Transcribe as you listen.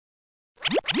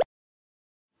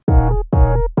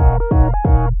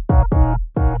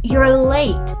You're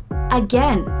late.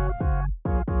 Again.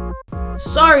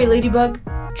 Sorry, Ladybug.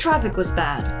 Traffic was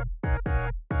bad.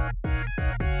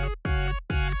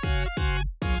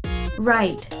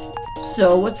 Right.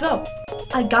 So, what's up?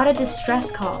 I got a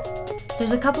distress call.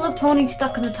 There's a couple of ponies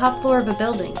stuck on the top floor of a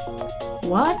building.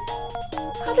 What?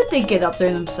 How did they get up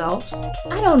there themselves?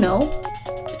 I don't know,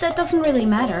 but that doesn't really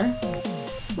matter.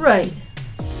 Right.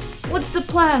 What's the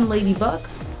plan, Ladybug?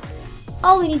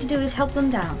 All we need to do is help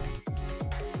them down.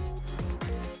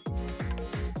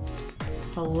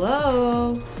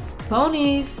 Hello?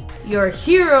 Ponies, your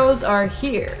heroes are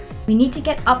here. We need to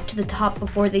get up to the top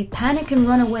before they panic and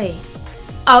run away.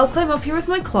 I'll climb up here with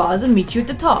my claws and meet you at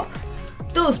the top.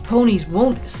 Those ponies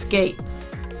won't escape.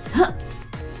 Huh.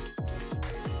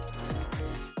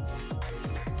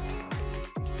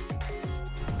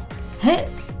 Hit.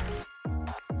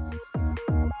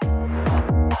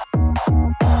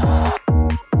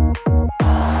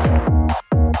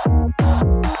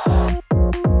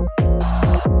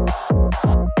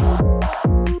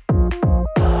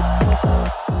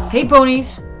 Hey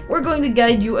ponies, we're going to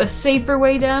guide you a safer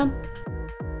way down.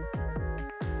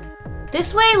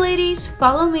 This way, ladies,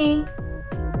 follow me.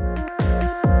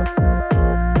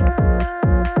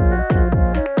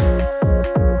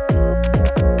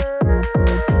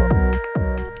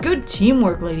 Good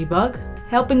teamwork, Ladybug.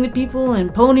 Helping the people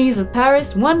and ponies of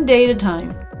Paris one day at a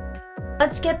time.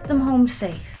 Let's get them home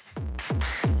safe.